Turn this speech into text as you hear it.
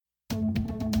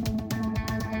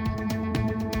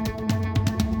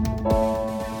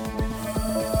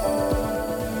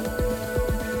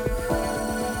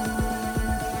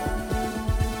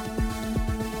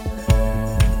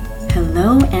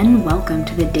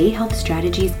welcome to the Day Health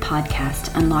Strategies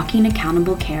podcast, Unlocking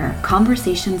Accountable Care,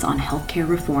 Conversations on Healthcare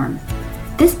Reform.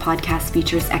 This podcast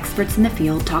features experts in the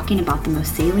field talking about the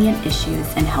most salient issues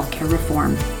in healthcare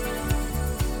reform.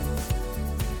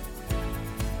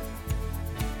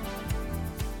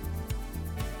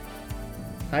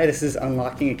 Hi, this is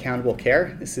Unlocking Accountable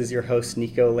Care. This is your host,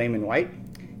 Nico Lehman-White.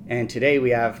 And today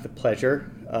we have the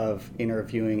pleasure of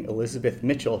interviewing Elizabeth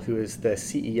Mitchell, who is the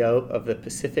CEO of the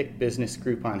Pacific Business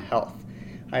Group on Health.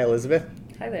 Hi, Elizabeth.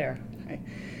 Hi there. Hi.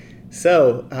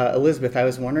 So, Elizabeth, I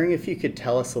was wondering if you could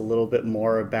tell us a little bit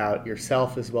more about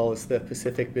yourself as well as the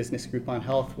Pacific Business Group on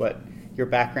Health, what your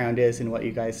background is and what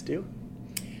you guys do.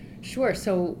 Sure.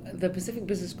 So the Pacific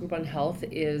Business Group on Health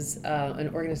is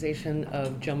an organization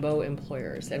of jumbo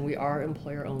employers, and we are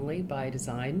employer only by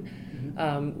design.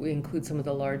 We include some of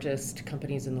the largest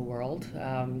companies in the world,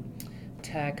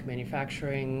 tech,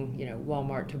 manufacturing,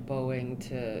 Walmart to Boeing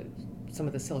to some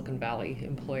of the Silicon Valley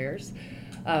employers.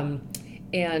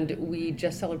 And we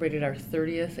just celebrated our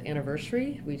 30th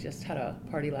anniversary. We just had a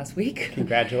party last week.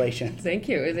 Congratulations. Thank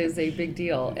you. It is a big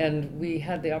deal. And we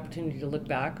had the opportunity to look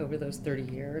back over those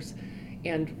 30 years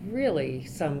and really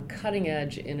some cutting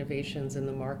edge innovations in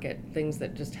the market, things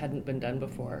that just hadn't been done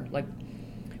before. Like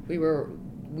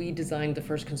we designed the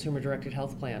first consumer-directed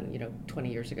health plan, 20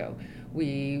 years ago.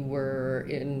 We were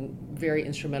very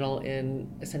instrumental in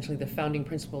essentially the founding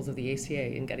principles of the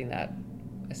ACA in getting that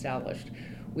established.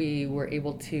 We were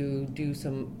able to do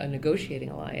a negotiating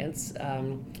alliance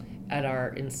at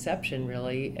our inception,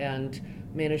 really, and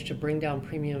managed to bring down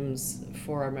premiums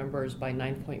for our members by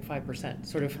 9.5%,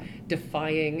 sort of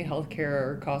defying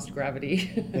healthcare cost gravity.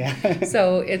 Yeah.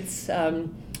 So it's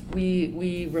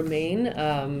we remain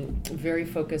very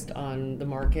focused on the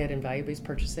market and value-based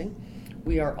purchasing.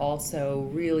 We are also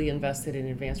really invested in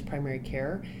advanced primary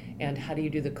care and how do you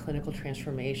do the clinical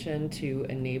transformation to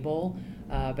enable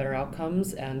better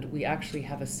outcomes. And we actually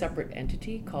have a separate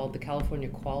entity called the California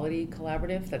Quality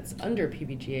Collaborative that's under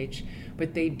PBGH,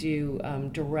 but they do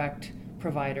direct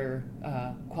provider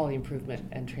quality improvement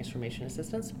and transformation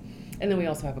assistance. And then we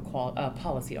also have a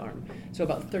policy arm. So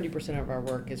about 30% of our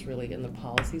work is really in the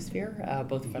policy sphere,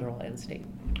 both federal and state.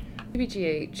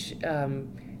 PBGH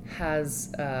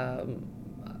has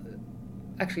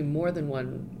actually more than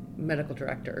one medical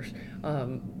director.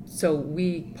 So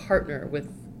we partner with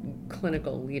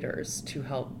clinical leaders to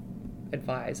help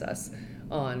advise us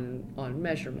on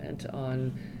measurement,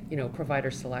 on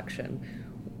provider selection.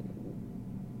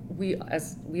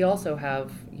 We also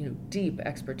have deep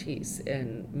expertise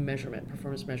in measurement,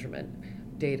 performance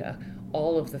measurement, data,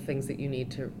 all of the things that you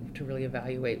need to really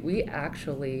evaluate. We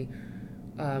actually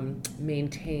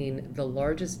maintain the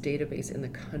largest database in the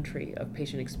country of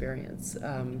patient experience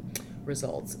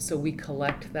results. So we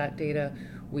collect that data,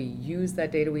 we use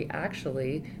that data. We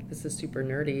actually, this is super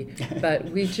nerdy, but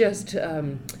we just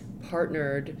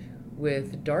partnered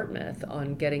with Dartmouth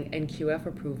on getting NQF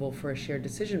approval for a shared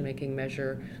decision-making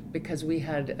measure because we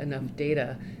had enough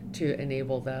data to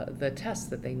enable the tests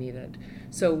that they needed.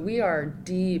 So we are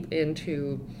deep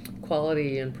into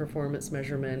quality and performance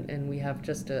measurement, and we have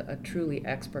just a truly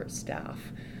expert staff.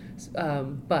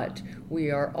 But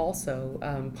we are also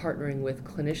partnering with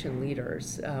clinician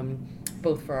leaders,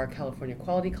 both for our California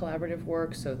Quality Collaborative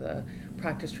work, so the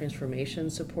practice transformation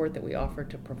support that we offer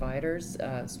to providers,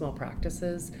 small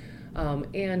practices,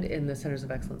 and in the Centers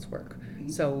of Excellence work.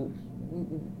 So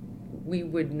we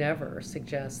would never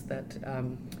suggest that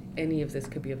any of this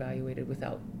could be evaluated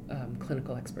without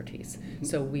clinical expertise.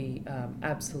 So we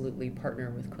absolutely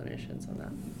partner with clinicians on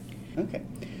that. Okay.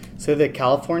 So the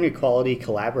California Quality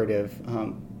Collaborative,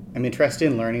 I'm interested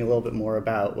in learning a little bit more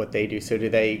about what they do. So do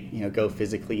they, go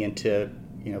physically into,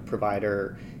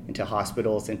 into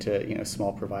hospitals, into,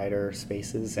 small provider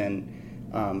spaces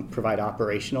and provide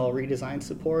operational redesign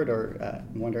support, or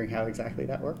I'm wondering how exactly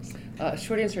that works?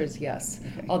 Short answer is yes.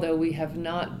 Okay. Although we have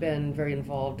not been very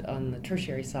involved on the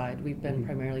tertiary side. We've been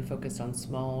primarily focused on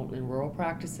small and rural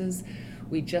practices.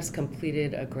 We just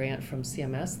completed a grant from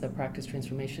CMS, the Practice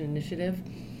Transformation Initiative,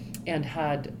 and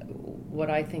had what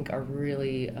I think are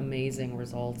really amazing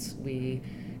results. We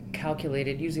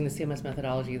calculated using the CMS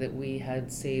methodology that we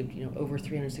had saved over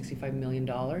 $365 million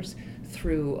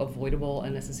through avoidable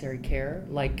unnecessary care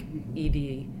like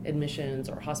ED admissions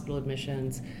or hospital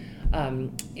admissions,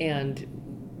 and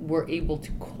we're able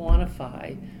to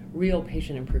quantify real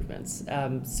patient improvements.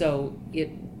 So it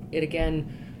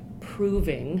again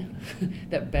proving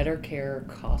that better care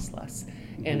costs less,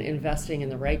 and investing in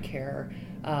the right care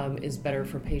is better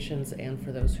for patients and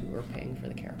for those who are paying for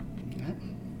the care.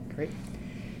 Great.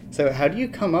 So how do you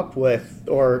come up with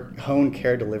or hone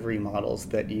care delivery models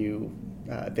that you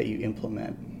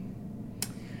implement?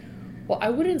 Well, I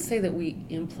wouldn't say that we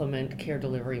implement care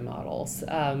delivery models.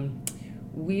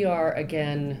 We are,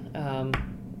 again,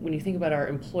 when you think about our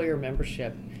employer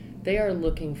membership, they are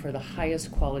looking for the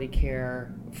highest quality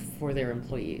care for their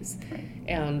employees. Right.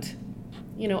 And,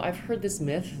 I've heard this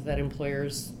myth that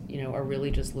employers, are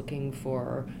really just looking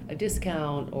for a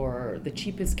discount or the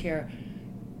cheapest care.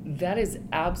 That is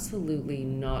absolutely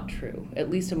not true, at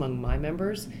least among my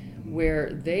members,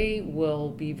 where they will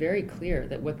be very clear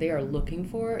that what they are looking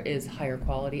for is higher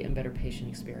quality and better patient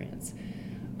experience.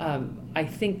 I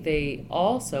think they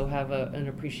also have an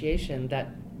appreciation that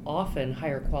often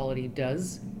higher quality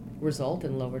does result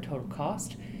in lower total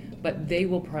cost, but they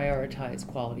will prioritize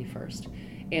quality first.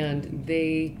 And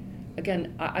they,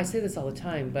 again, I say this all the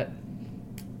time, but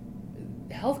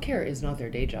healthcare is not their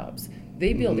day jobs.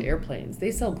 They build airplanes,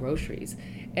 they sell groceries.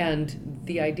 And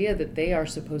the idea that they are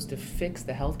supposed to fix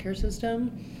the healthcare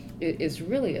system is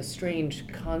really a strange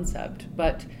concept.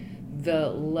 But the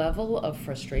level of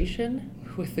frustration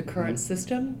with the current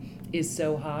system is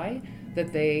so high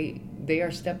that they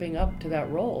are stepping up to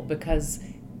that role because,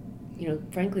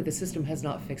 frankly, the system has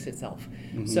not fixed itself.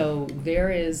 So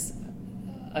there is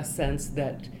a sense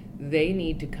that they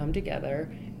need to come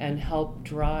together and help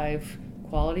drive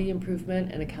quality improvement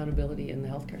and accountability in the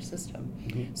healthcare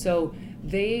system. So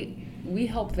we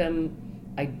help them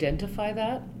identify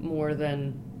that more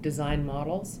than design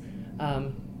models.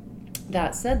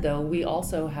 That said, though, we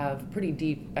also have pretty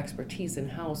deep expertise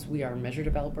in-house. We are measure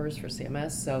developers for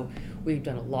CMS, so we've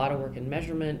done a lot of work in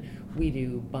measurement. We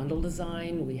do bundle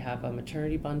design. We have a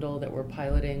maternity bundle that we're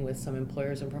piloting with some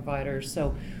employers and providers.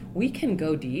 So we can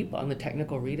go deep on the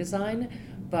technical redesign,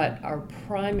 but our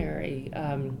primary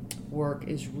work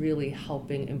is really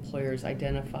helping employers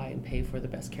identify and pay for the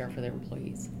best care for their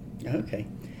employees. Okay.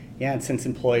 Yeah, and since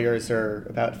employers are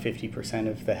about 50%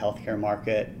 of the healthcare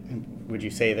market, would you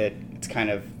say that it's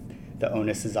kind of the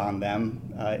onus is on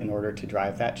them in order to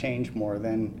drive that change more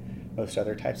than most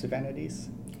other types of entities?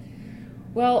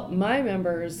 Well, my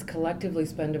members collectively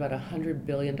spend about $100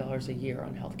 billion a year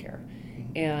on healthcare,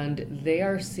 and they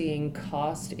are seeing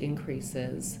cost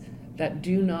increases that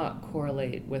do not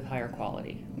correlate with higher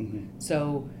quality.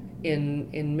 So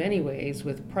in many ways,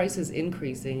 with prices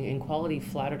increasing and quality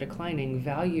flat or declining,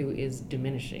 value is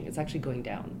diminishing. It's actually going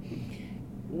down.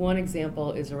 One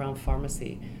example is around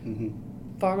pharmacy.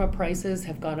 Pharma prices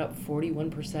have gone up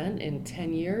 41% in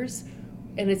 10 years,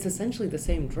 and it's essentially the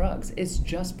same drugs. It's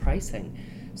just pricing.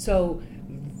 So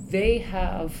they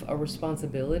have a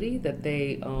responsibility that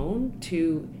they own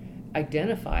to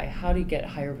identify how to get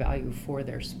higher value for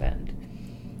their spend.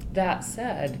 That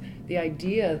said, the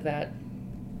idea that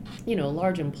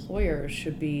large employers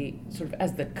should be sort of,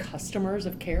 as the customers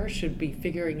of care, should be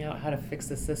figuring out how to fix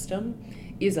the system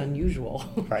is unusual.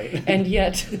 Right. And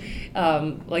yet,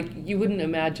 you wouldn't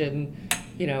imagine,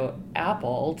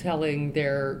 Apple telling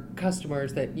their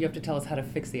customers that you have to tell us how to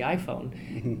fix the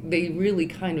iPhone. They really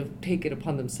kind of take it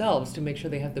upon themselves to make sure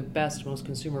they have the best, most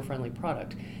consumer-friendly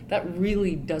product. That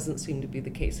really doesn't seem to be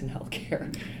the case in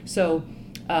healthcare. So,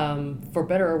 for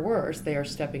better or worse, they are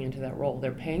stepping into that role.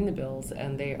 They're paying the bills,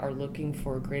 and they are looking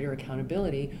for greater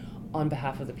accountability on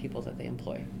behalf of the people that they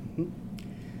employ.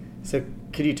 So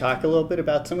could you talk a little bit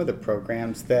about some of the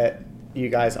programs that you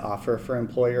guys offer for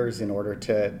employers in order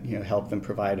to help them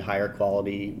provide higher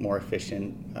quality, more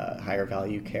efficient, higher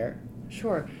value care?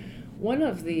 Sure. One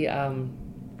of the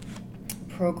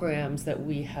programs that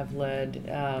we have led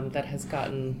that has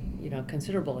gotten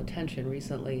considerable attention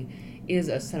recently is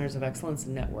a Centers of Excellence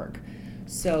network.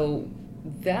 So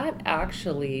that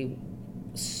actually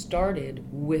started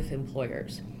with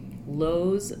employers.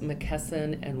 Lowe's,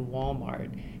 McKesson, and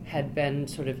Walmart had been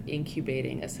sort of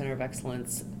incubating a Center of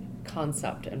Excellence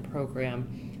concept and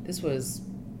program. This was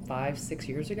 5-6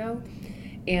 years ago.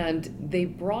 And they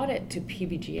brought it to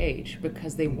PBGH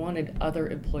because they wanted other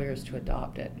employers to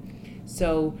adopt it.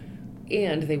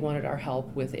 And they wanted our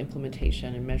help with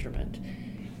implementation and measurement.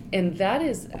 And that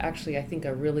is actually, I think,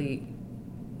 a really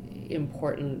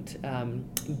important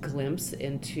glimpse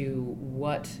into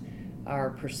what our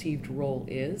perceived role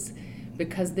is,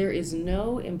 because there is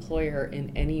no employer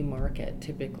in any market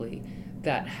typically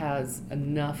that has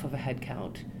enough of a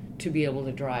headcount to be able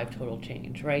to drive total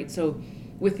change, right? So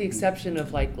with the exception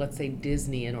of, let's say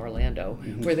Disney in Orlando,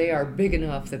 where they are big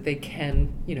enough that they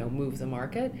can, move the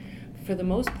market, for the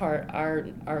most part, our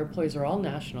employees are all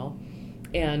national,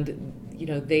 and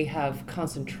they have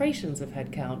concentrations of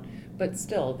headcount, but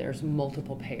still there's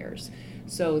multiple payers.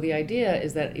 So the idea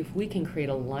is that if we can create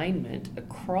alignment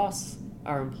across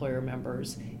our employer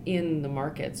members in the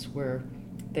markets where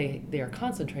they are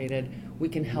concentrated, we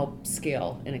can help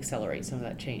scale and accelerate some of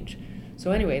that change.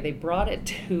 So anyway, they brought it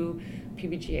to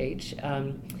PBGH,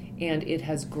 and it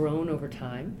has grown over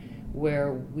time,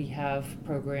 where we have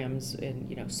programs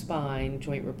in spine,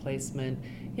 joint replacement,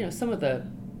 some of the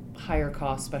higher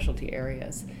cost specialty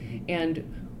areas, and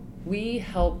we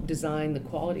help design the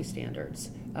quality standards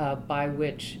by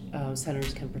which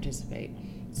centers can participate.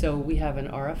 So we have an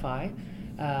RFI,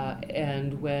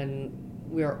 and when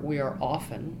we are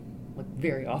often, like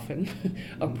very often,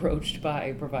 approached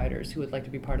by providers who would like to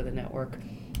be part of the network,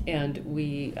 and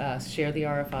we share the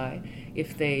RFI.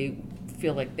 If they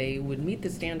feel like they would meet the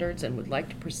standards and would like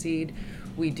to proceed,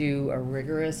 we do a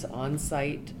rigorous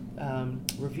on-site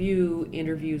review,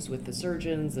 interviews with the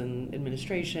surgeons and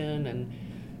administration and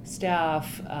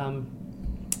staff,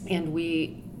 and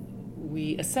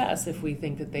we assess if we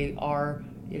think that they are,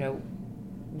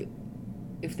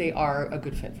 if they are a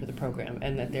good fit for the program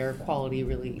and that their quality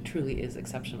really truly is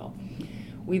exceptional.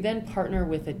 We then partner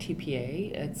with a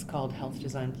TPA, it's called Health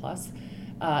Design Plus,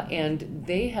 and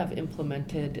they have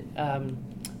implemented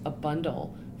a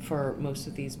bundle for most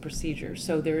of these procedures.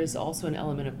 So there is also an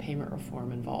element of payment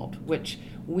reform involved, which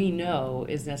we know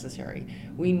is necessary.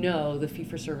 We know the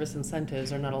fee-for-service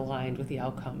incentives are not aligned with the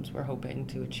outcomes we're hoping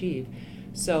to achieve.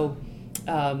 So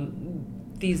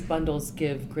these bundles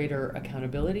give greater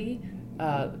accountability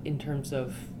in terms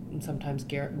of sometimes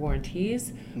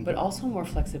warranties, but also more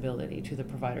flexibility to the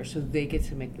provider, so they get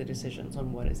to make the decisions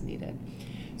on what is needed.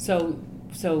 So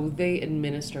they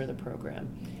administer the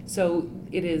program. So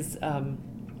it is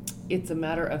it's a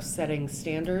matter of setting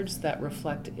standards that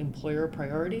reflect employer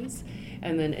priorities,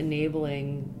 and then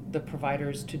enabling the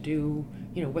providers to do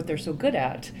what they're so good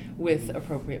at with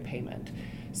appropriate payment.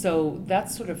 So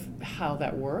that's sort of how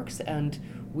that works, and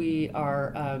we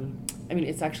are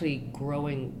it's actually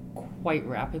growing quite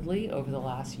rapidly over the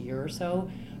last year or so.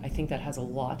 I think that has a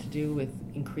lot to do with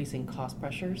increasing cost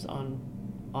pressures on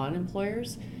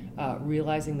employers,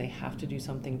 realizing they have to do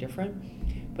something different,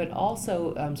 but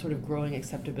also sort of growing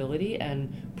acceptability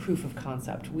and proof of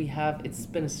concept. It's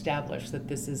been established that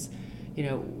this is,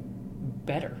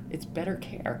 better. It's better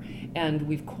care. And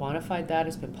we've quantified that.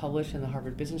 It's been published in the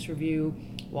Harvard Business Review.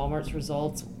 Walmart's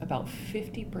results, about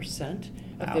 50%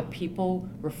 of the people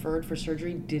referred for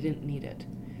surgery didn't need it.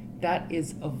 That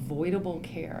is avoidable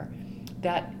care.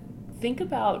 Think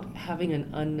about having an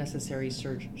unnecessary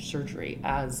surgery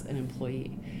as an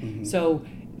employee. Mm-hmm. So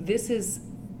this is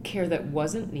care that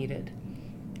wasn't needed,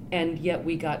 and yet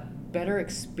we got better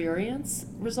experience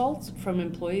results from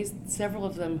employees. Several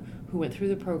of them who went through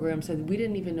the program said, we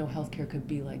didn't even know healthcare could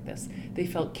be like this. They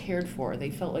felt cared for. They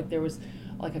felt like there was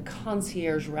like a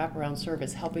concierge wraparound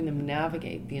service helping them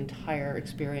navigate the entire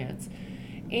experience.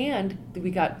 And we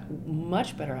got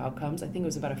much better outcomes. I think it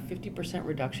was about a 50%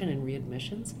 reduction in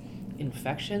readmissions,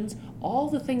 infections, all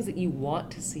the things that you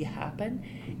want to see happen.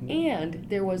 Mm-hmm. And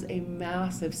there was a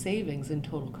massive savings in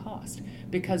total cost,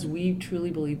 because we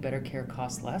truly believe better care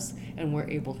costs less, and we're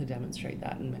able to demonstrate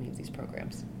that in many of these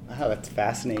programs. Wow, that's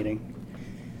fascinating.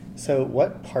 So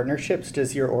what partnerships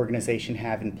does your organization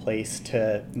have in place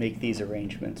to make these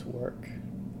arrangements work?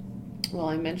 Well,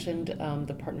 I mentioned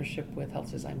the partnership with Health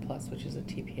Design Plus, which is a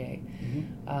TPA.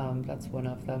 Mm-hmm. That's one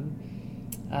of them.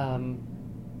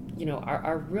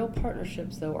 Our real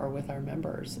partnerships, though, are with our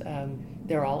members.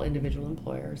 They're all individual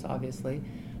employers, obviously,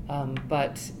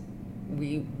 but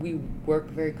we work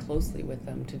very closely with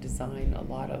them to design a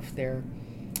lot of their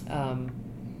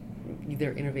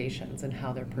innovations and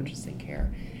how they're purchasing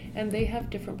care. And they have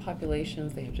different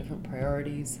populations, they have different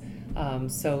priorities.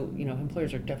 So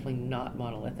employers are definitely not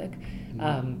monolithic,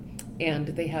 and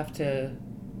they have to,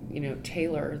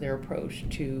 tailor their approach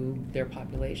to their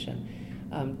population.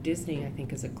 Disney, I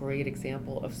think, is a great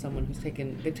example of someone they've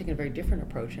taken a very different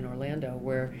approach in Orlando,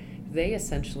 where they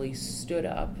essentially stood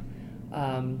up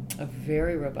a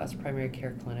very robust primary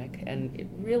care clinic, and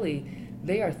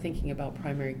they are thinking about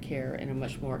primary care in a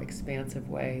much more expansive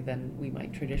way than we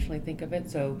might traditionally think of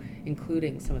it, so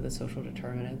including some of the social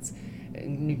determinants,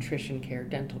 nutrition care,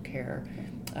 dental care,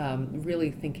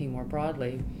 really thinking more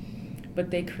broadly.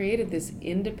 But they created this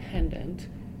independent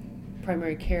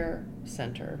primary care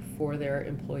center for their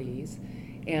employees,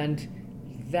 and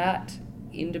that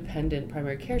independent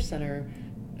primary care center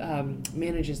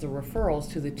manages the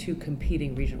referrals to the two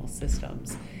competing regional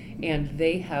systems. And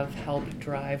they have helped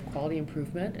drive quality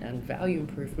improvement and value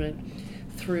improvement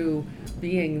through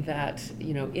being that,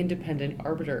 independent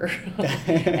arbiter.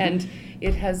 And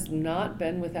it has not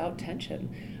been without tension.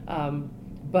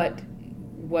 But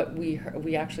what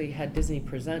we actually had Disney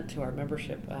present to our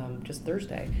membership just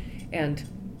Thursday, and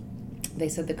they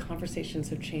said the conversations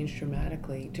have changed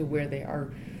dramatically to where they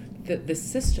are the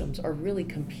systems are really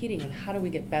competing on how do we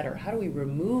get better, how do we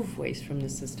remove waste from the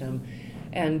system,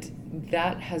 and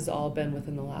that has all been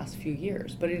within the last few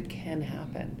years, but it can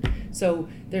happen. So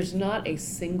there's not a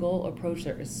single approach.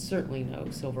 There is certainly no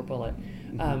silver bullet,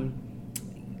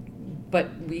 but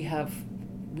we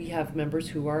have members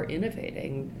who are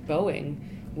innovating. Boeing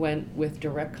went with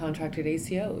direct contracted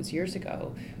ACOs years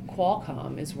ago.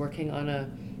 Qualcomm is working on a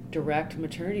direct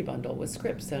maternity bundle with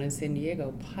Scripps down in San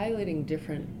Diego, piloting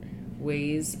different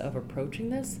ways of approaching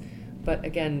this, but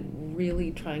again,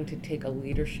 really trying to take a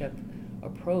leadership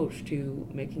approach to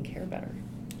making care better.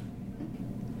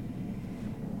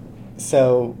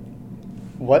 So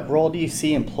what role do you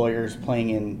see employers playing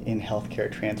in healthcare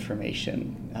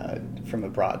transformation from a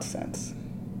broad sense?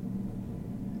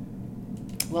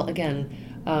 Well, again,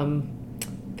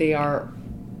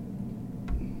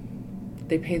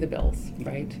 they pay the bills,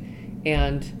 right?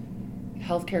 And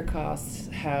healthcare costs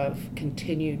have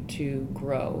continued to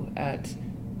grow at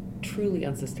truly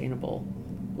unsustainable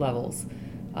levels.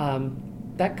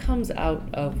 That comes out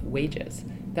of wages.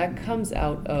 That comes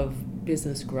out of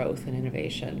business growth and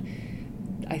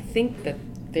innovation. I think that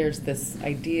there's this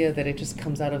idea that it just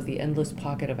comes out of the endless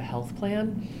pocket of a health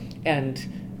plan,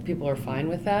 and people are fine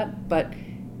with that, but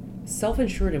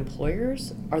self-insured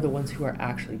employers are the ones who are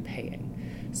actually paying.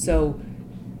 So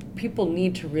people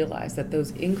need to realize that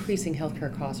those increasing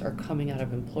healthcare costs are coming out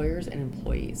of employers and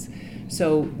employees.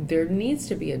 So there needs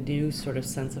to be a new sort of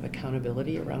sense of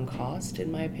accountability around cost,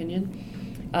 in my opinion.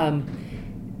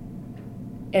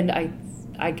 And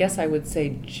I guess I would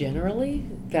say generally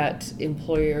that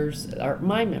employers, or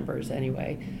my members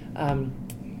anyway,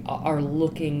 are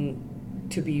looking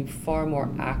to be far more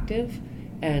active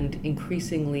and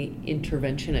increasingly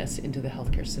interventionist into the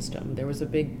healthcare system. There was a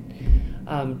big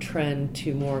trend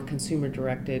to more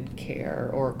consumer-directed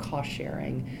care or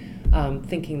cost-sharing,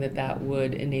 thinking that that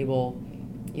would enable,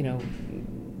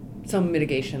 some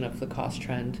mitigation of the cost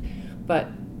trend. But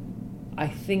I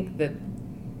think that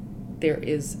there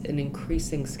is an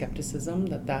increasing skepticism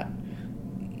that that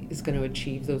is going to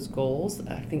achieve those goals.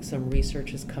 I think some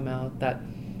research has come out that,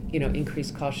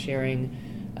 increased cost-sharing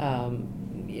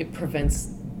it prevents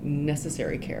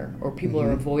necessary care, or people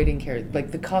are avoiding care.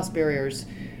 Like the cost barriers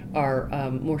are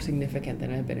more significant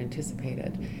than have been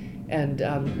anticipated,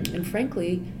 and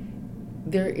frankly,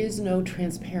 there is no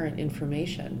transparent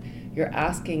information. You're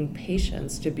asking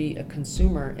patients to be a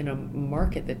consumer in a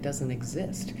market that doesn't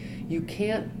exist. You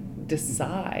can't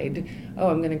decide,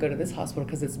 I'm going to go to this hospital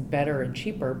because it's better and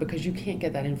cheaper, because you can't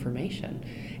get that information.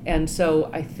 And so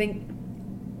I think,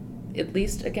 at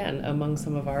least again, among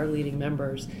some of our leading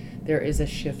members, there is a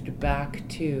shift back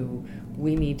to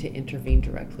we need to intervene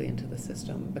directly into the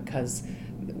system because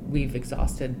we've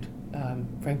exhausted,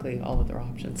 frankly, all of their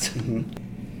options.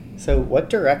 So what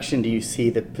direction do you see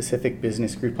the Pacific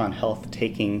Business Group on Health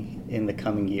taking in the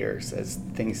coming years as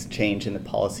things change in the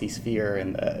policy sphere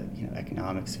and the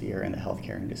economic sphere and the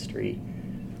healthcare industry?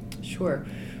 Sure.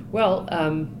 Well,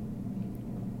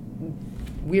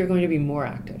 we are going to be more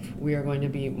active. We are going to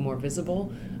be more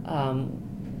visible.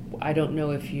 I don't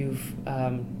know if you've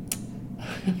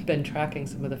been tracking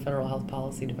some of the federal health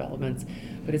policy developments,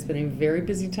 but it's been a very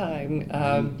busy time.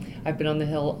 I've been on the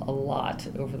Hill a lot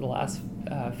over the last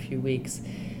few weeks.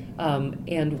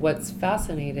 And what's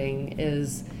fascinating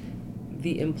is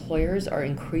the employers are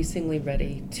increasingly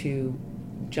ready to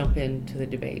jump into the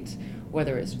debate,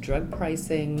 whether it's drug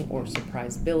pricing or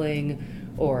surprise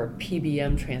billing or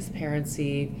PBM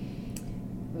transparency.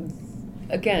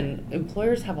 Again,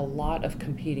 employers have a lot of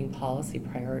competing policy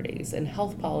priorities, and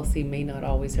health policy may not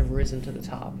always have risen to the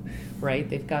top, right?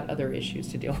 They've got other issues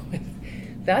to deal with.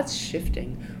 That's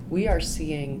shifting. We are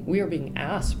being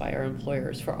asked by our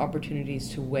employers for opportunities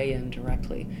to weigh in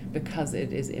directly because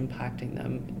it is impacting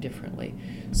them differently.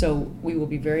 So we will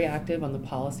be very active on the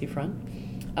policy front.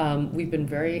 We've been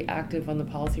very active on the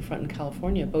policy front in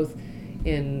California, both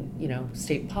in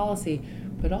state policy,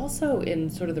 but also in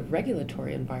sort of the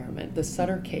regulatory environment. The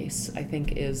Sutter case, I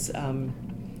think, is a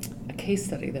case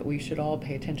study that we should all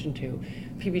pay attention to.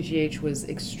 PBGH was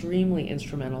extremely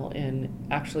instrumental in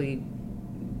actually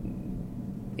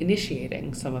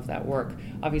initiating some of that work.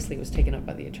 Obviously, it was taken up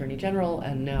by the Attorney General,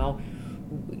 and now,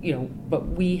 but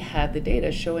we had the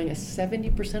data showing a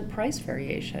 70% price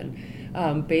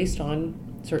variation based on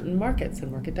certain markets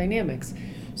and market dynamics.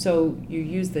 So you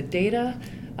use the data,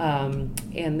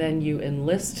 and then you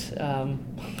enlist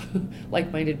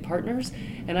like-minded partners.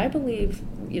 And I believe,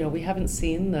 we haven't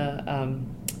seen the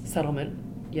settlement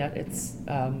yet. It's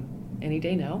any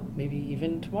day now, maybe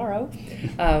even tomorrow.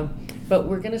 But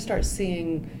we're going to start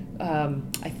seeing,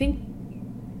 I think,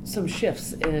 some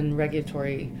shifts in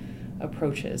regulatory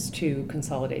approaches to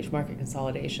market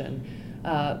consolidation,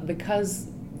 because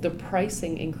the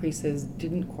pricing increases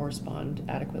didn't correspond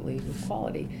adequately with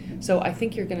quality. So I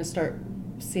think you're going to start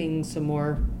seeing some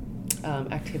more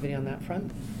activity on that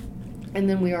front. And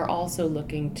then we are also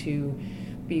looking to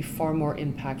be far more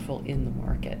impactful in the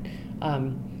market.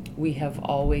 We have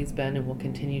always been and will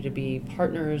continue to be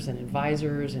partners and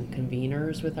advisors and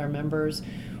conveners with our members.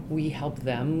 We help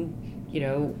them,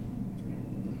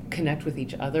 connect with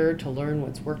each other to learn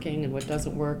what's working and what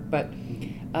doesn't work. But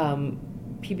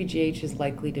PBGH is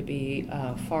likely to be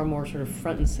far more sort of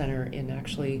front and center in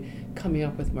actually coming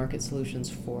up with market solutions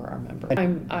for our members.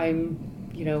 I'm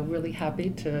really happy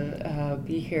to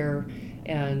be here,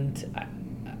 and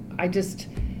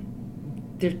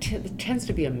there tends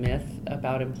to be a myth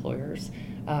about employers,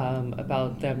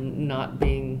 about them not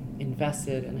being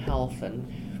invested in health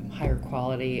and higher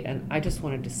quality, and I just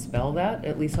want to dispel that,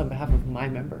 at least on behalf of my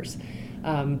members.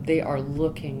 They are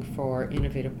looking for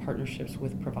innovative partnerships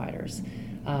with providers.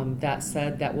 That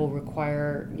said, that will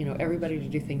require everybody to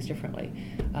do things differently.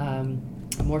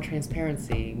 More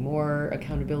transparency, more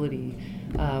accountability,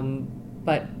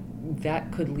 but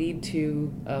that could lead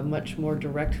to a much more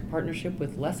direct partnership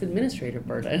with less administrative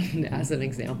burden, as an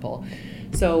example.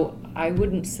 So I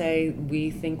wouldn't say we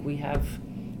think we have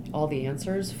all the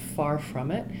answers, far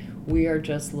from it. We are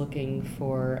just looking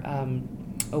for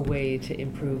a way to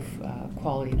improve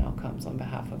quality and outcomes on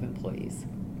behalf of employees.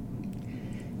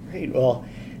 Great. Well,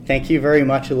 thank you very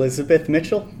much, Elizabeth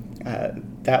Mitchell.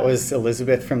 That was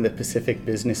Elizabeth from the Pacific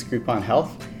Business Group on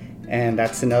Health. And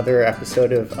that's another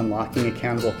episode of Unlocking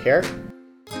Accountable Care.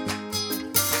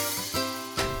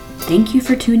 Thank you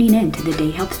for tuning in to the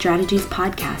Day Health Strategies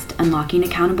podcast, Unlocking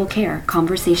Accountable Care,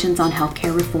 Conversations on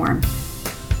Healthcare Reform.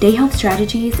 Day Health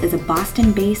Strategies is a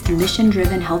Boston-based,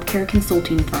 mission-driven healthcare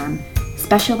consulting firm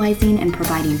specializing in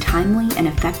providing timely and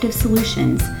effective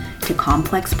solutions to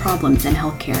complex problems in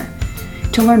healthcare.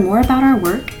 To learn more about our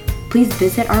work, please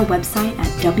visit our website at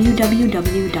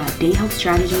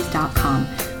www.dayhealthstrategies.com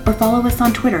or follow us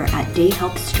on Twitter at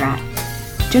DayHealthStrat.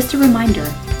 Just a reminder,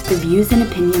 the views and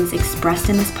opinions expressed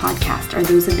in this podcast are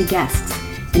those of the guests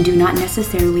and do not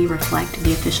necessarily reflect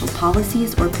the official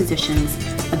policies or positions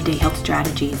of Day Health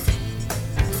Strategies.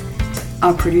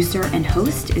 Our producer and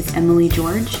host is Emily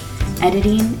George.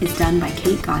 Editing is done by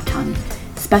Kate Gottung.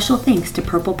 Special thanks to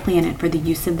Purple Planet for the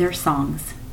use of their songs.